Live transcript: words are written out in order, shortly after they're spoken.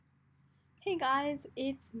Hey guys,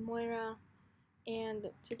 it's Moira, and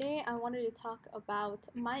today I wanted to talk about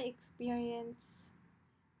my experience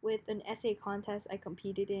with an essay contest I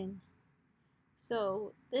competed in.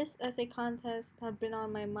 So, this essay contest had been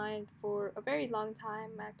on my mind for a very long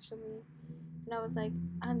time actually, and I was like,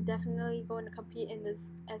 I'm definitely going to compete in this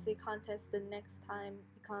essay contest the next time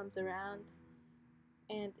it comes around.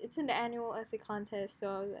 And it's an annual essay contest, so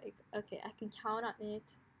I was like, okay, I can count on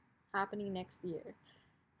it happening next year.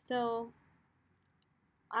 So,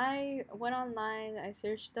 I went online, I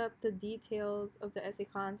searched up the details of the essay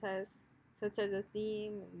contest, such as the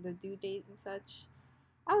theme, the due date, and such.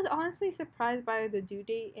 I was honestly surprised by the due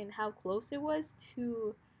date and how close it was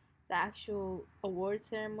to the actual award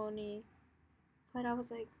ceremony. But I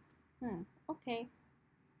was like, okay.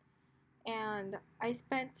 And I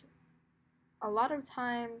spent a lot of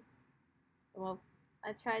time, well,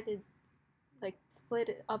 I tried to split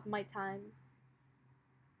it up my time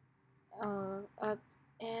up,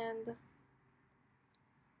 and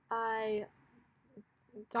I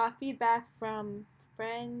got feedback from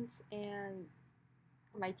friends and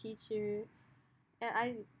my teacher, and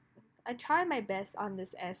I tried my best on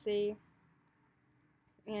this essay,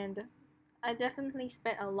 and I definitely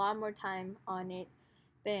spent a lot more time on it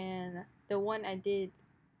than the one I did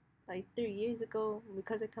like 3 years ago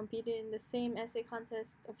because I competed in the same essay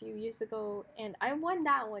contest a few years ago, and I won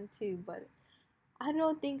that one too. But I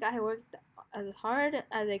don't think I worked as hard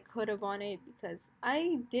as I could have on it because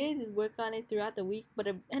I did work on it throughout the week, but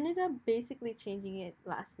I ended up basically changing it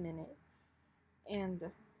last minute.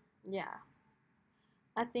 And yeah,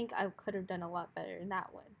 I think I could have done a lot better in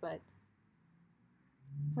that one. But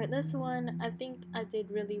with this one, I think I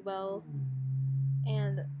did really well.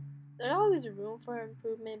 And there's always room for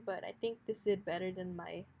improvement, but I think this did better than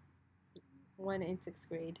my one in sixth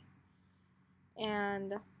grade.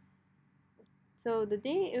 And so the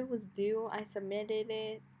day it was due, I submitted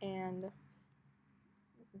it, and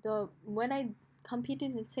the when I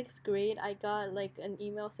competed in sixth grade, I got like an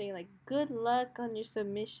email saying like good luck on your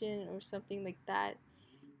submission or something like that.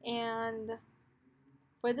 And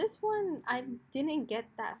for this one, I didn't get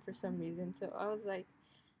that for some reason. So I was like,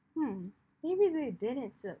 hmm, maybe they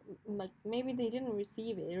didn't. So, like maybe they didn't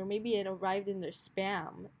receive it, or maybe it arrived in their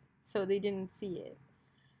spam, so they didn't see it.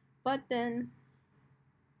 But then,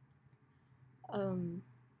 um,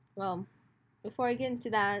 well, before I get into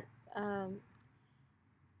that, um,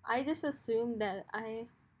 I just assumed that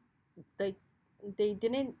like they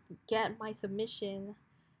didn't get my submission,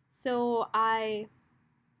 so I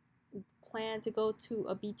planned to go to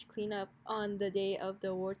a beach cleanup on the day of the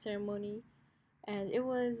award ceremony, and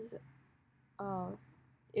uh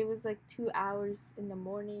it was like 2 hours in the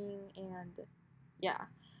morning, and yeah.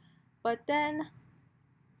 But then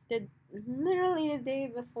the literally the day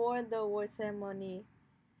before the award ceremony,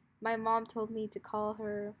 my mom told me to call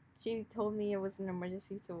her. She told me it was an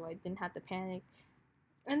emergency, so I didn't have to panic.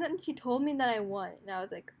 And then she told me that I won, and I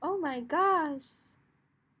was like, "Oh my gosh!"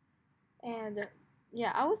 And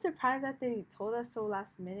yeah, I was surprised that they told us so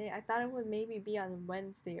last minute. I thought it would maybe be on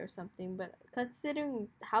Wednesday or something, but considering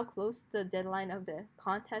how close the deadline of the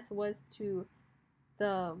contest was to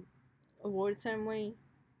the award ceremony,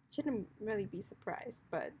 shouldn't really be surprised.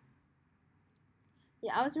 But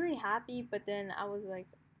yeah, I was really happy, but then I was like,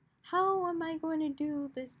 how am I going to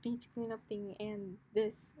do this beach cleanup thing and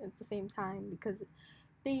this at the same time because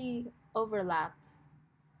they overlapped.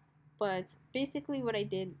 But basically, what I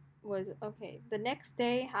did was okay, the next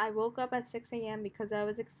day I woke up at 6 a.m. because I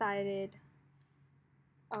was excited.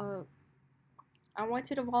 Uh, I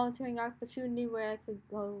wanted a volunteering opportunity where I could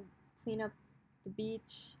go clean up the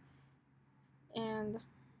beach, and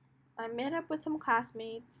I met up with some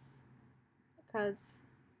classmates because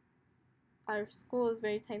our school is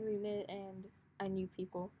very tightly knit and I knew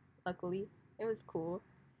people, luckily. It was cool.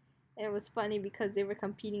 And it was funny because they were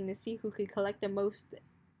competing to see who could collect the most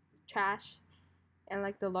trash and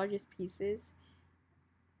like the largest pieces.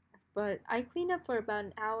 But I cleaned up for about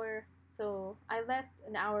an hour, so I left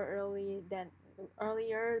an hour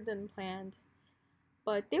earlier than planned.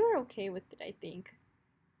 But they were okay with it, I think.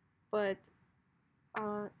 But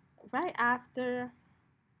uh, right after,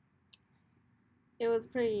 it was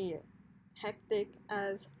pretty hectic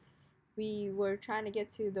as we were trying to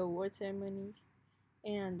get to the award ceremony,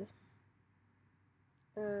 and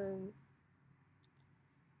um,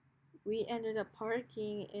 we ended up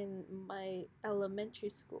parking in my elementary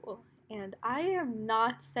school, and I have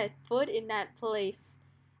not set foot in that place.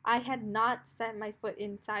 I had not set my foot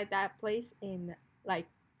inside that place in like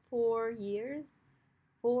 4 years,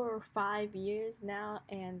 4 or 5 years now,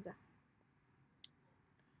 and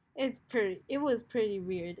it was pretty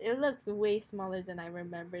weird. It looked way smaller than I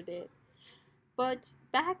remembered it. But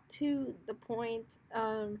back to the point,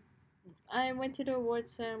 I went to the award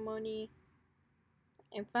ceremony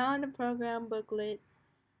and found a program booklet,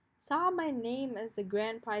 saw my name as the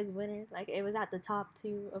grand prize winner, like it was at the top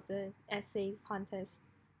two of the essay contest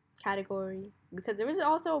category, because there was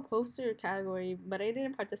also a poster category, but I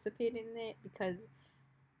didn't participate in it because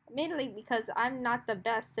mainly because I'm not the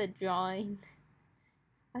best at drawing.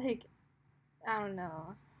 Like, I don't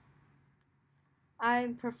know. I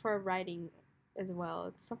prefer writing as well.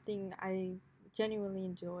 It's something I genuinely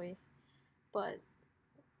enjoy. But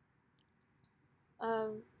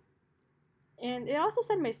um and it also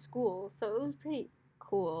said my school, so it was pretty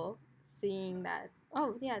cool seeing that.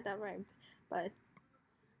 Oh, yeah, that rhymed. But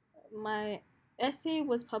my essay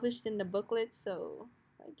was published in the booklet, so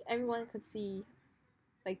like everyone could see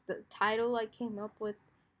like the title I came up with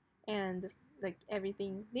and like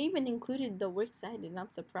everything. They even included the works cited, and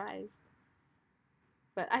I'm surprised.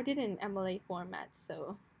 But I did it in MLA format,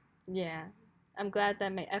 so yeah. I'm glad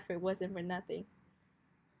that my effort wasn't for nothing.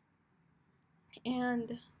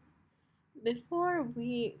 And before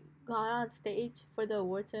we got on stage for the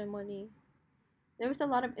award ceremony, there was a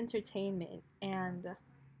lot of entertainment, and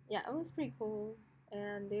yeah, it was pretty cool.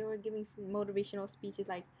 And they were giving some motivational speeches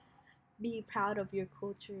like be proud of your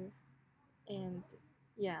culture. And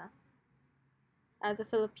yeah, as a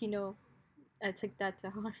Filipino, I took that to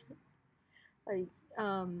heart. Like,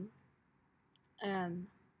 um, and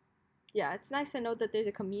yeah, it's nice to know that there's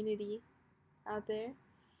a community out there.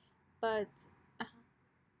 But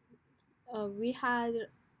we had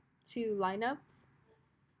to line up,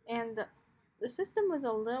 and the system was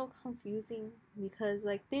a little confusing because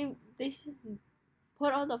like they should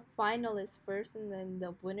put all the finalists first and then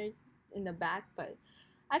the winners in the back, but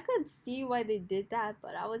I could see why they did that,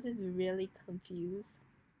 but I was just really confused.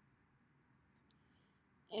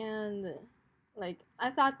 And like I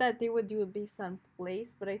thought that they would do it based on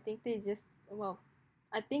place, but I think they just well,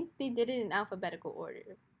 I think they did it in alphabetical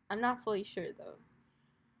order. I'm not fully sure though.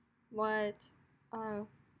 But uh,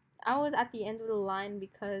 I was at the end of the line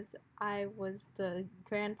because I was the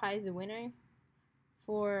grand prize winner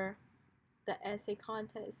for the essay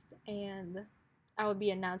contest, and I would be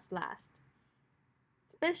announced last.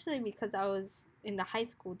 Especially because I was in the high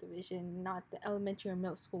school division, not the elementary or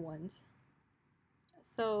middle school ones.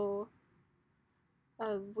 So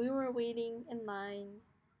we were waiting in line.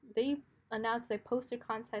 They announced the poster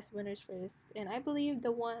contest winners first, and I believe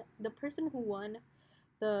the person who won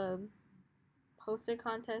the poster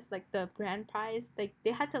contest, like the grand prize, like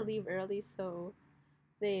they had to leave early, so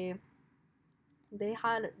they they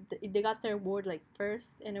had they got their award like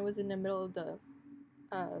first, and it was in the middle of the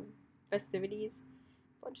uh, festivities.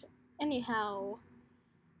 But anyhow,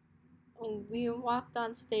 we walked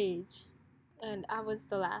on stage, and I was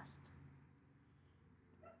the last.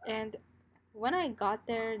 And when I got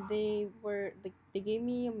there, they gave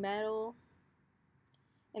me a medal,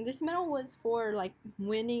 and this medal was for like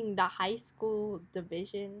winning the high school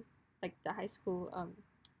division, like the high school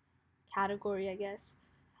category, I guess,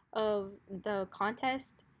 of the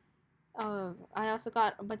contest. I also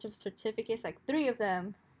got a bunch of certificates, like three of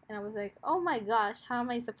them, and I was like, oh my gosh, how am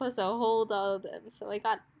I supposed to hold all of them? So I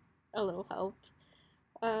got a little help.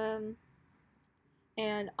 Um,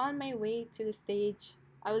 and on my way to the stage,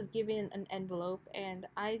 I was given an envelope, and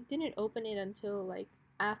I didn't open it until like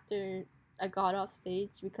after I got off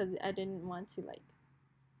stage because I didn't want to like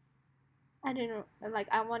I didn't like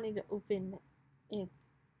I wanted to open it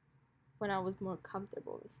when I was more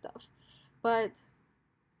comfortable and stuff. But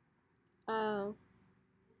uh,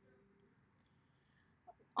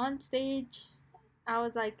 on stage, I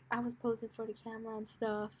was posing for the camera and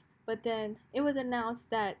stuff. But then it was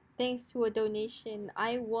announced that thanks to a donation,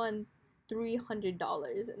 I won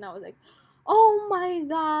 $300, and I was like, "Oh my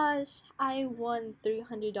gosh, I won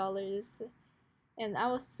 $300!" And I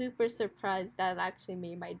was super surprised. That actually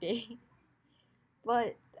made my day.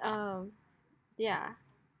 But yeah.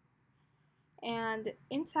 And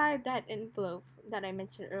inside that envelope that I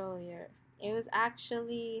mentioned earlier, it was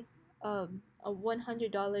actually a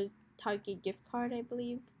 $100 Target gift card, I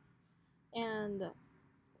believe. And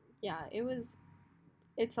yeah,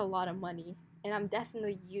 it's a lot of money, and I'm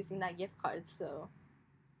definitely using that gift card. So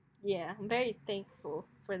yeah, I'm very thankful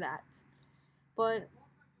for that. But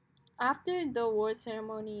after the award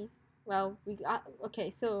ceremony, well, we got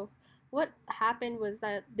okay. So what happened was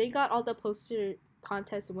that they got all the poster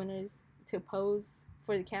contest winners to pose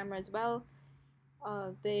for the camera as well.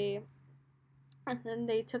 They and then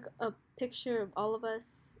they took a picture of all of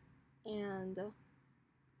us, and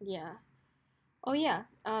yeah. Oh yeah.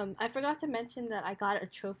 I forgot to mention that I got a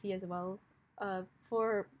trophy as well.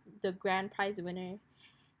 For the grand prize winner,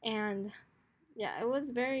 and yeah, it was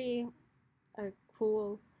very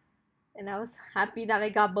cool, and I was happy that I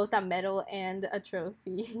got both a medal and a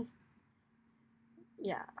trophy.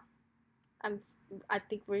 Yeah, I'm. I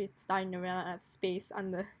think we're starting to run out of space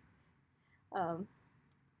um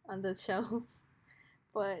on the shelf,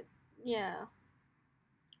 but yeah.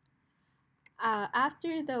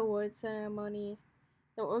 After the award ceremony,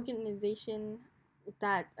 the organization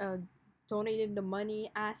that donated the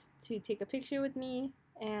money asked to take a picture with me,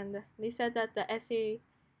 and they said that the essay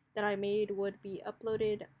that I made would be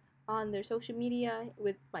uploaded on their social media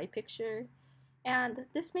with my picture. And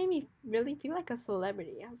this made me really feel like a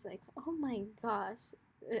celebrity. I was like, oh my gosh,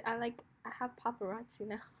 I have paparazzi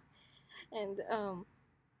now, and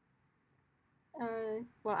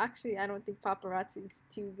well, actually, I don't think paparazzi is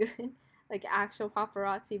too good, like actual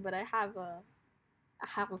paparazzi, but I have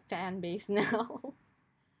a fan base now.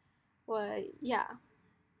 But yeah,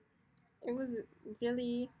 it was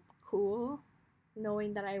really cool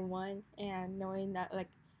knowing that I won and knowing that like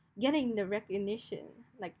getting the recognition,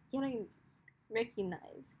 like getting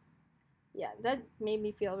recognized. Yeah, that made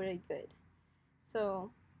me feel really good.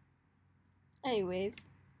 So, anyways,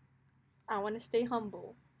 I want to stay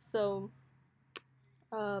humble. So,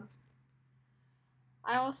 uh,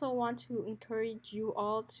 I also want to encourage you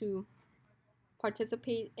all to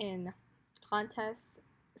participate in contests,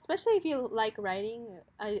 especially if you like writing.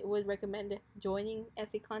 I would recommend joining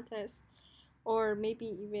essay contests or maybe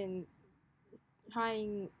even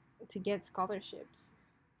trying to get scholarships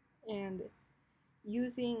and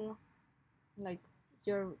using like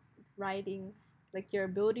your writing, like your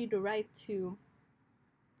ability to write to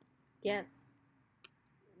get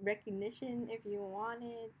recognition if you want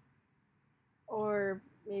it, or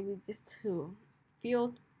maybe just to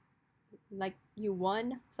feel like you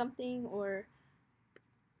won something, or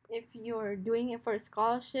if you're doing it for a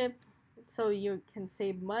scholarship so you can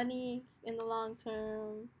save money in the long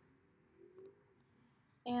term,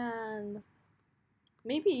 and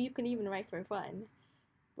maybe you can even write for fun.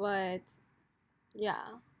 But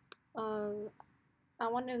yeah, um, I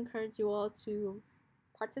want to encourage you all to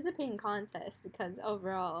participate in contests because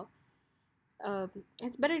overall,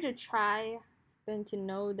 it's better to try than to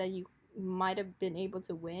know that you might have been able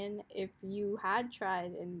to win if you had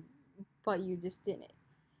tried and but you just didn't.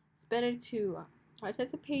 It's better to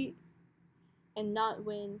participate and not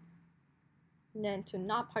win than to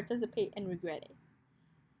not participate and regret it.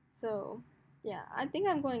 So, yeah, I think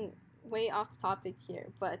I'm going way off topic here,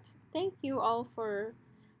 but thank you all for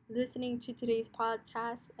listening to today's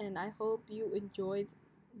podcast, and I hope you enjoyed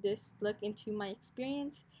this look into my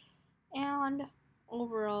experience. And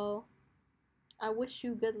overall, I wish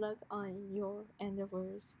you good luck on your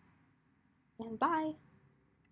endeavors. And bye.